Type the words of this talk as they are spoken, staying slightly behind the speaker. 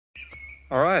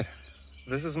All right,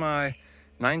 this is my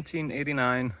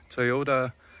 1989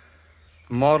 Toyota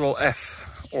Model F,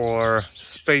 or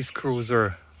Space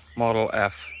Cruiser Model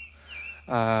F.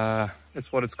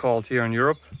 It's what it's called here in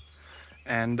Europe.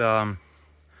 And I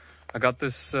got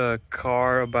this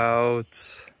car about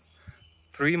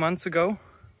 3 months ago,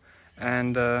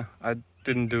 and I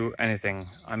didn't do anything.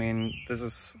 I mean, this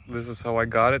is how I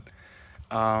got it.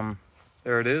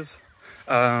 There it is.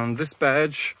 This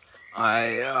badge,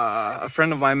 a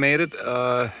friend of mine made it.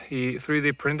 He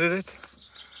 3D printed it.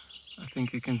 I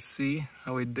think you can see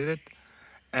how he did it.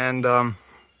 And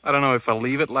I don't know if I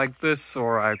leave it like this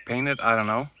or I paint it, I don't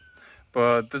know.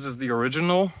 But this is the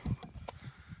original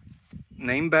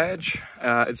name badge.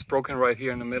 It's broken right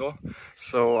here in the middle,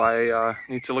 so I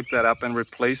need to look that up and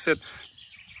replace it.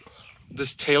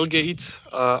 This tailgate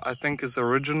I think is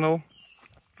original.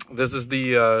 This is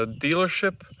the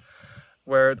dealership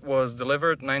where it was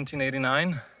delivered,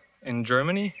 1989, in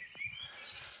Germany.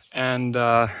 And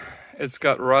it's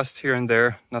got rust here and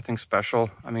there, nothing special.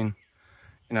 I mean,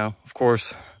 you know, of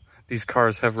course these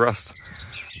cars have rust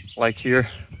like here,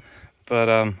 but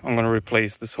I'm gonna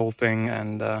replace this whole thing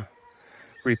and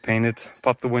repaint it,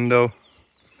 pop the window,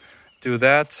 do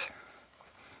that.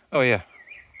 Oh yeah,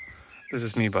 this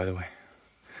is me, by the way.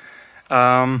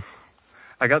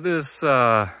 I got this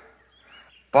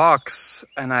box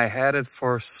and I had it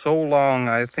for so long.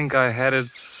 I think I had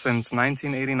it since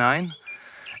 1989,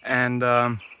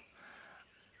 and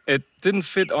it didn't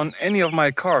fit on any of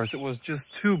my cars. It was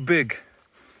just too big.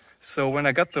 So when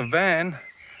I got the van,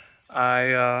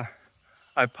 I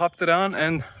popped it on,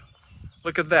 and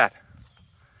look at that.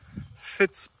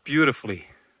 Fits beautifully.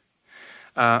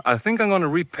 I think I'm gonna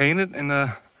repaint it in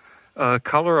the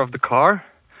color of the car.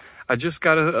 I just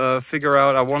gotta figure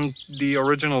out, I want the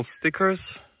original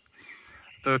stickers,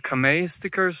 the Kamei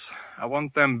stickers, I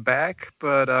want them back,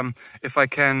 but if I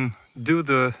can do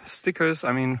the stickers,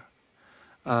 I mean,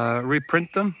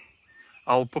 reprint them,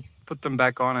 I'll put them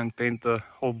back on and paint the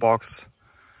whole box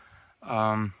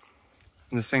in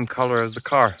the same color as the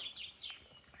car.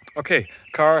 Okay,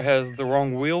 car has the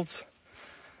wrong wheels.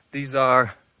 These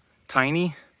are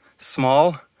tiny,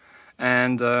 small,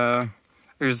 and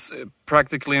it's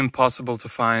practically impossible to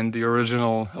find the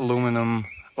original aluminum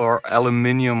or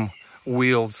aluminium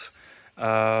wheels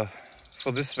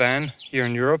for this van here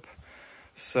in Europe.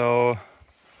 So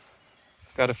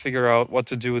got to figure out what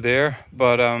to do there,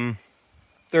 but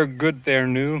they're good, they're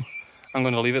new. I'm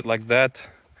gonna leave it like that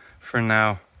for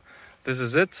now. This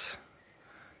is it.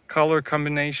 Color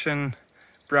combination,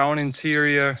 brown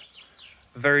interior,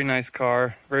 very nice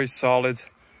car, very solid,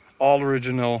 all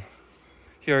original.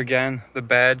 Here again, the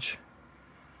badge.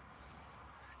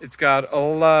 It's got a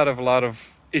lot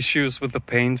of issues with the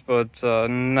paint, but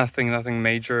nothing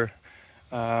major.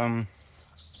 Like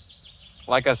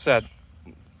I said,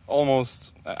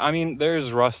 almost, I mean,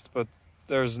 there's rust, but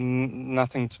there's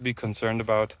nothing to be concerned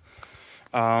about.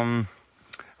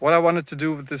 What I wanted to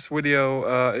do with this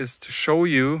video is to show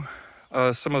you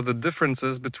some of the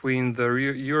differences between the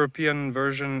European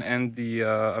version and the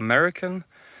American,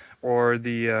 or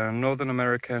the Northern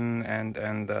American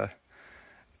and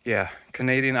yeah,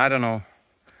 Canadian. I don't know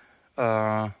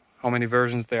how many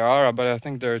versions there are, but I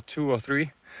think there are 2 or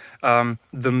 3.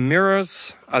 The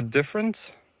mirrors are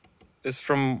different, is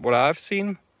from what I've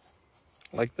seen,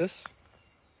 like this,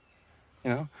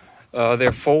 you know.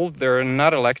 They're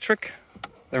not electric,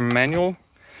 they're manual.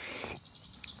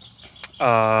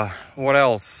 What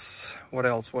else?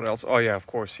 Oh yeah, of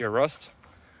course, here, rust.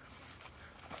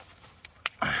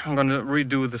 I'm gonna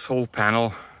redo this whole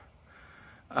panel.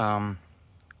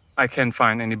 I can't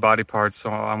find any body parts,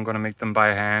 so I'm gonna make them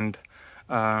by hand.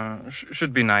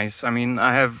 Should be nice. I mean,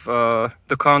 I have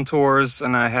the contours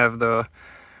and I have the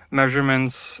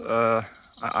measurements.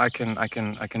 I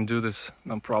can do this,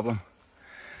 no problem.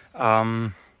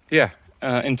 Yeah,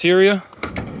 interior,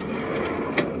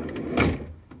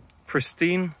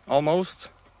 pristine almost.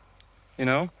 You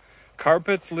know,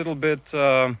 carpet's a little bit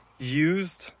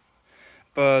used.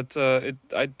 But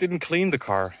I didn't clean the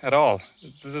car at all.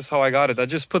 This is how I got it. I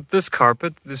just put this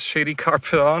carpet, this shady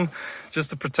carpet on,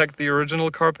 just to protect the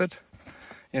original carpet,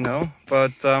 you know.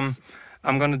 But I'm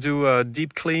gonna do a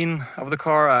deep clean of the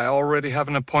car. I already have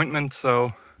an appointment,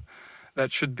 so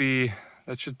that should be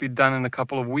done in a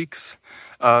couple of weeks.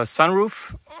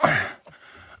 Sunroof.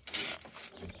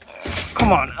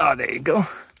 Come on, there you go.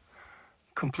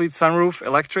 Complete sunroof,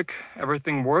 electric,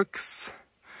 everything works.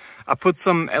 I put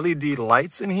some LED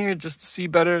lights in here just to see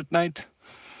better at night,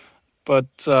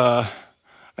 but I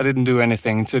didn't do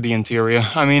anything to the interior.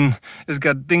 I mean, it's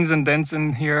got dings and dents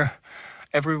in here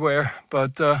everywhere,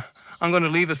 but I'm gonna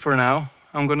leave it for now.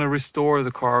 I'm gonna restore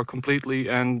the car completely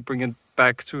and bring it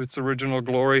back to its original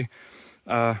glory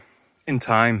in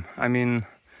time. I mean,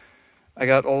 I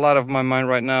got a lot of my mind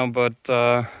right now, but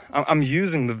I'm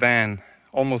using the van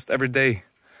almost every day,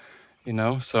 you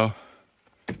know, so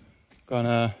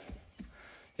gonna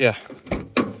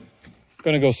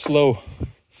go slow.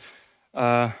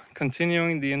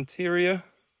 Continuing the interior,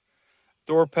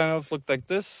 door panels look like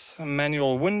this,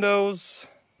 manual windows,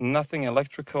 nothing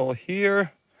electrical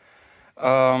here.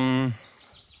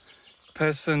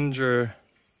 Passenger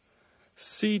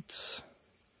seats.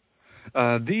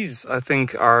 These I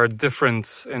think are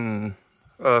different in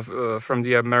from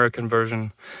the American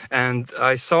version, and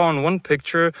I saw on one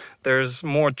picture there's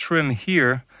more trim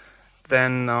here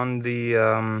than on the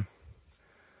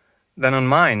than on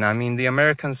mine. I mean, the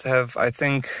Americans have, I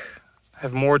think,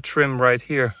 have more trim right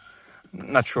here.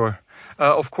 Not sure.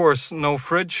 Of course, no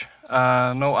fridge,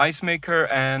 no ice maker,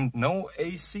 and no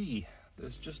AC.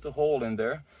 There's just a hole in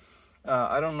there.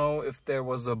 I don't know if there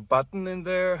was a button in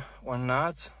there or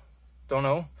not. Don't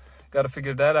know. Gotta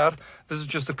figure that out. This is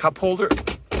just a cup holder,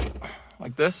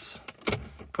 like this.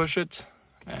 Push it,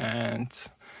 and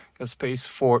got space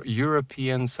for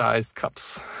European-sized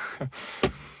cups.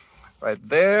 Right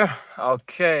there.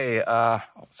 Okay. Oh,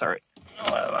 sorry.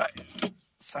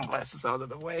 Sunglasses out of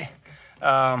the way.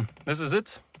 This is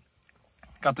it.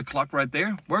 Got the clock right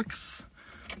there. Works.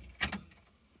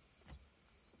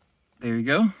 There you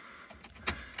go.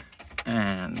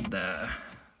 And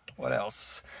what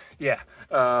else? Yeah.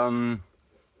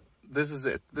 This is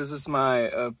it. This is my.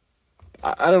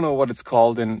 I don't know what it's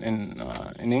called in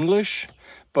English,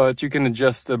 but you can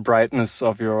adjust the brightness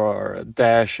of your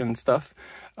dash and stuff.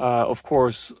 Of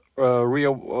course,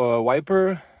 rear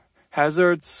wiper,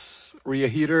 hazards, rear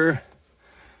heater,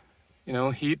 you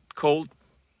know, heat, cold,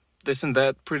 this and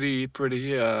that, pretty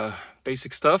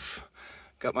basic stuff.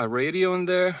 Got my radio in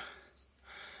there,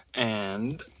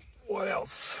 and what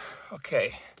else?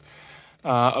 Okay,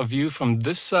 a view from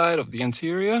this side of the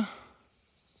interior.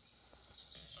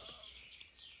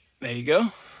 There you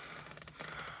go.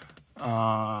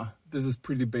 This is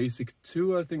pretty basic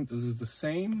too. I think this is the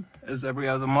same as every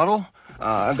other model.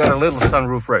 I've got a little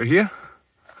sunroof right here,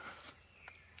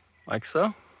 like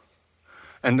so,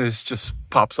 and this just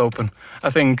pops open. I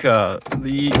think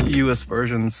the US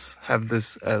versions have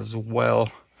this as well.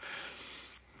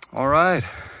 All right,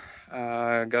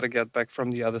 gotta get back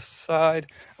from the other side.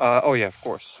 Oh yeah, of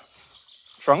course,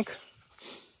 trunk.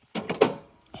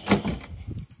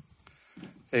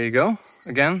 There you go.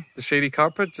 Again, the shady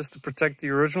carpet, just to protect the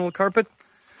original carpet.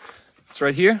 It's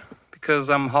right here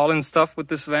because I'm hauling stuff with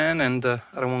this van, and I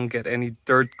don't want to get any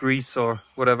dirt, grease or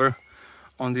whatever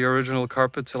on the original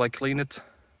carpet till I clean it.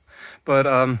 But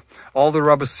all the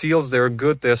rubber seals, they're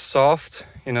good, they're soft,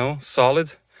 you know,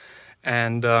 solid.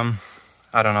 And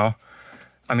I don't know.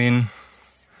 I mean,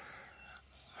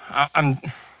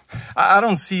 I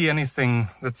don't see anything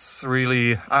that's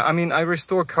really... I mean, I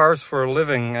restore cars for a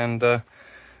living, and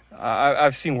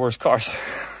I've seen worse cars.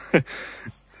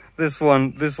 This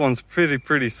one's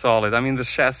pretty solid. I mean, the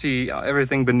chassis,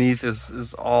 everything beneath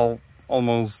is all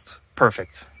almost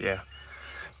perfect. Yeah,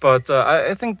 but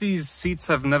I think these seats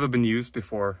have never been used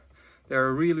before.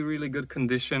 They're really good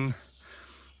condition.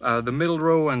 The middle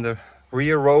row and the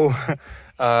rear row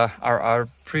are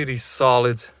pretty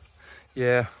solid.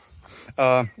 Yeah,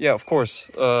 yeah. Of course,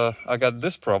 I got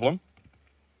this problem,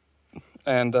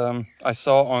 and I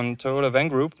saw on Toyota Van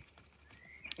Group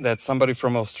that somebody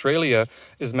from Australia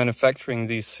is manufacturing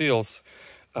these seals,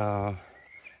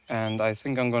 and I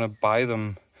think I'm gonna buy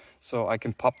them so I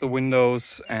can pop the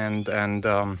windows and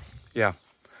yeah,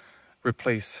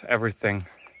 replace everything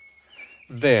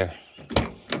there.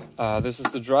 This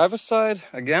is the driver's side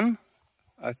again.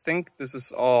 I think this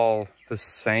is all the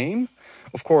same.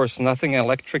 Of course, nothing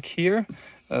electric here.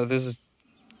 This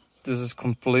is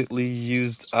completely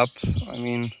used up. I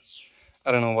mean,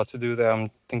 I don't know what to do there. I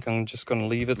think I'm just gonna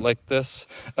leave it like this.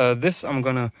 This I'm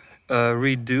gonna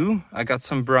redo. I got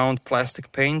some brown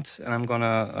plastic paint, and I'm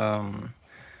gonna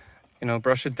you know,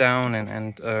 brush it down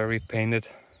and repaint it.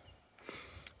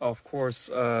 Of course,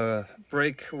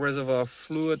 brake reservoir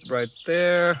fluid right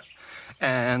there.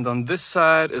 And on this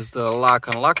side is the lock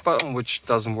unlock button, which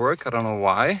doesn't work. I don't know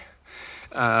why.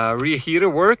 Rear heater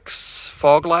works,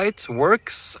 fog light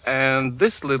works, and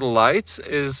this little light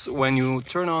is when you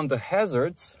turn on the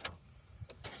hazards,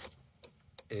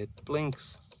 it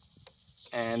blinks,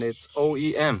 and it's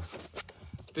OEM.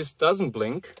 This doesn't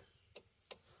blink.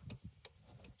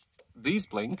 These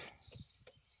blink,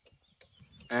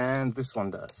 and this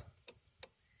one does.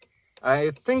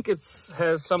 I think it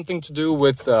has something to do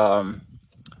with the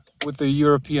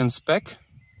European spec.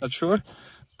 Not sure.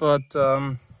 but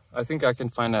I think I can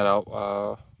find that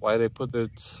out, why they put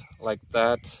it like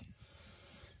that.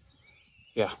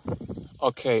 Yeah,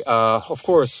 okay, of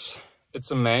course, it's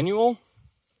a manual.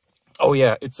 Oh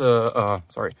yeah, it's a,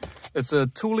 it's a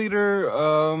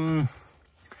 2-liter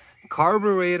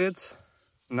carbureted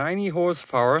 90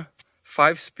 horsepower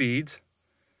 5-speed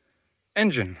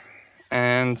engine.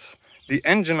 And the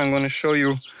engine I'm going to show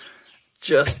you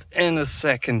just in a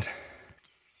second.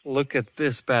 Look at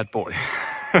this bad boy.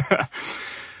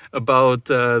 About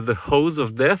the hose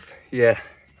of death, yeah,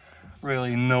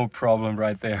 really no problem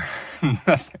right there.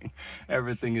 Nothing.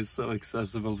 Everything is so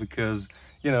accessible because,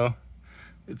 you know,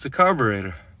 it's a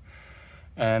carburetor.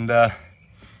 And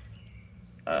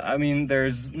I mean,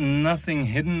 there's nothing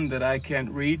hidden that I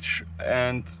can't reach.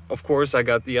 And of course I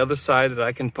got the other side that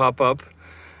I can pop up.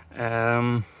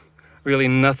 Really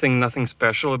nothing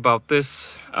special about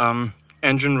this.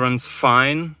 Engine runs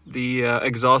fine. The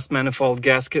exhaust manifold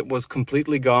gasket was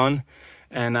completely gone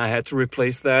and I had to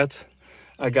replace that.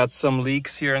 I got some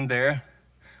leaks here and there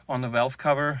on the valve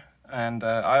cover, and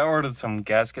I ordered some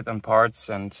gasket and parts,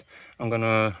 and I'm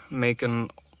gonna make a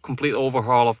complete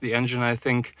overhaul of the engine. I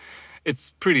think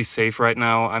it's pretty safe right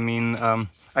now. I mean,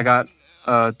 I got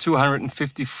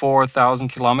 254,000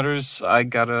 kilometers. I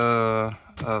gotta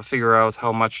figure out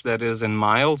how much that is in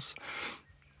miles.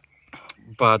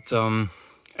 But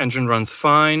engine runs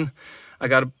fine. I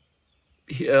got a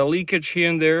leakage here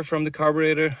and there from the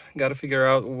carburetor. Got to figure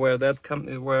out where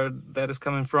that is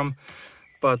coming from.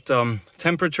 But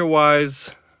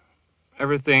temperature-wise,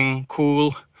 everything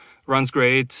cool, runs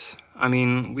great. I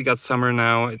mean, we got summer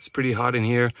now. It's pretty hot in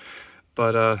here,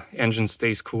 but engine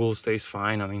stays cool, stays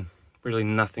fine. I mean, really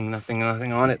nothing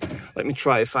on it. Let me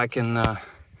try if I can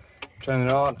turn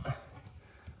it on.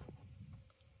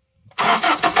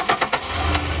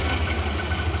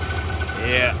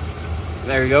 Yeah,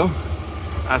 there you go.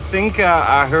 I think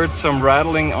I heard some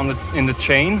rattling in the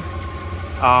chain,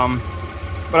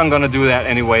 but I'm gonna do that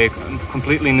anyway.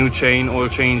 Completely new chain, oil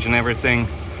change and everything,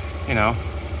 you know,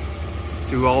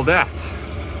 do all that.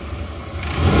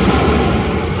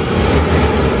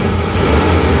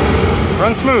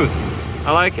 Run smooth,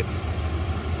 I like it.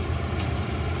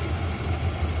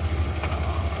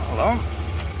 Hold on.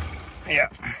 Yeah,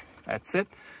 that's it.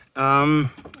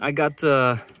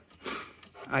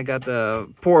 I got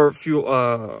poor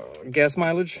fuel gas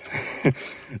mileage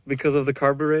because of the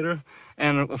carburetor,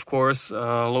 and of course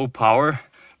low power,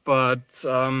 but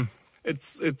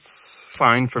it's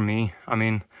fine for me. I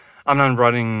mean, I'm not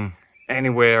running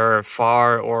anywhere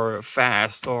far or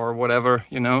fast or whatever,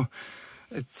 you know.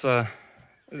 It's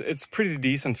pretty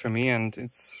decent for me, and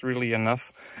it's really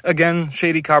enough. Again,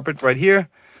 shady carpet right here,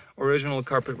 original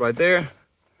carpet right there.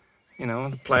 You know,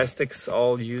 the plastic's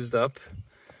all used up.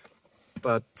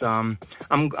 But I'm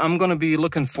gonna be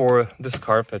looking for this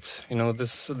carpet, you know,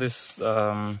 this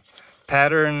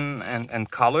pattern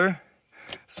and color,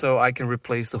 so I can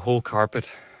replace the whole carpet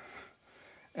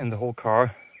and the whole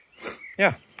car.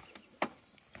 Yeah.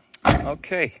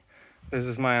 Okay, this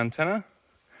is my antenna,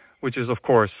 which is of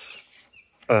course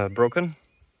broken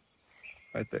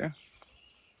right there.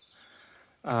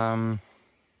 Got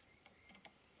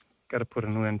to put a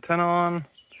new antenna on.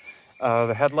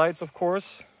 The headlights, of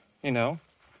course. You know,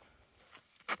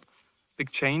 big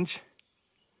change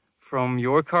from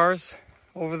your cars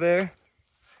over there.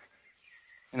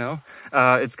 You know,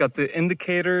 it's got the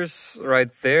indicators right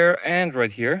there and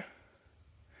right here.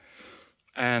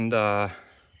 And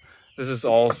this is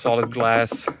all solid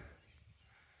glass.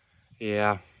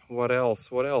 Yeah, what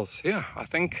else? What else? Yeah, I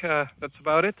think that's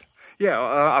about it. Yeah,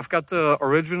 I've got the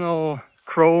original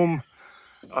chrome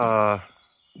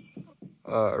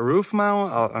roof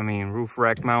mount, I mean roof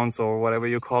rack mounts or whatever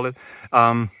you call it.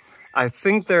 I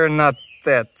think they're not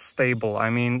that stable. I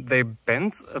mean, they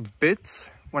bent a bit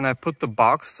when I put the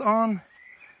box on,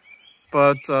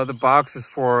 but the box is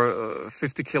for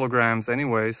 50 kilograms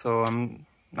anyway, so I'm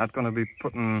not going to be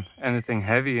putting anything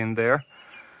heavy in there.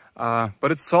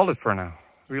 But it's solid for now,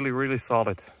 really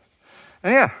solid.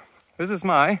 And yeah, this is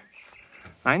my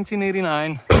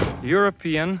 1989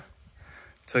 European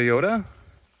Toyota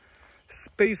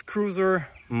Space Cruiser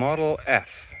Model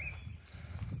F.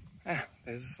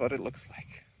 This is what it looks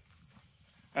like.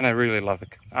 And I really love it.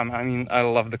 I mean, I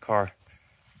love the car.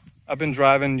 I've been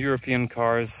driving European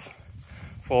cars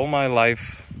for all my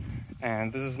life,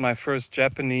 and this is my first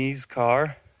Japanese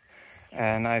car,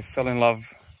 and I fell in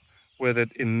love with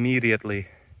it immediately.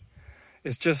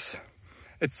 It's just,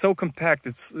 it's so compact.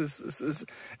 It's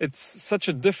such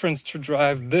a difference to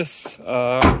drive this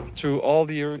to all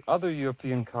the other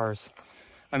European cars.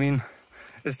 I mean,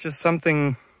 it's just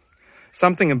something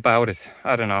about it.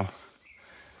 I don't know.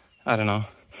 I don't know.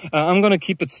 I'm gonna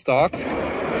keep it stock.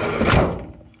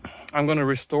 I'm gonna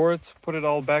restore it, put it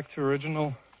all back to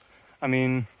original. I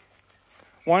mean,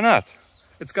 why not?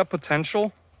 It's got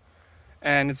potential,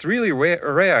 and it's really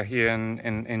rare here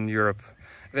in Europe.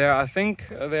 I think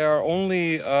there are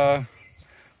only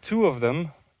 2 of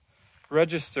them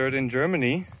registered in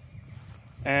Germany,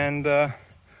 and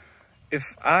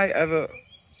if I ever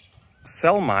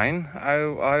sell mine,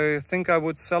 I think I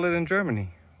would sell it in Germany.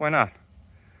 Why not?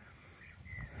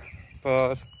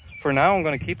 But for now, I'm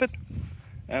gonna keep it,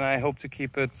 and I hope to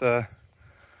keep it for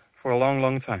a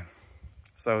long time.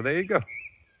 So there you go.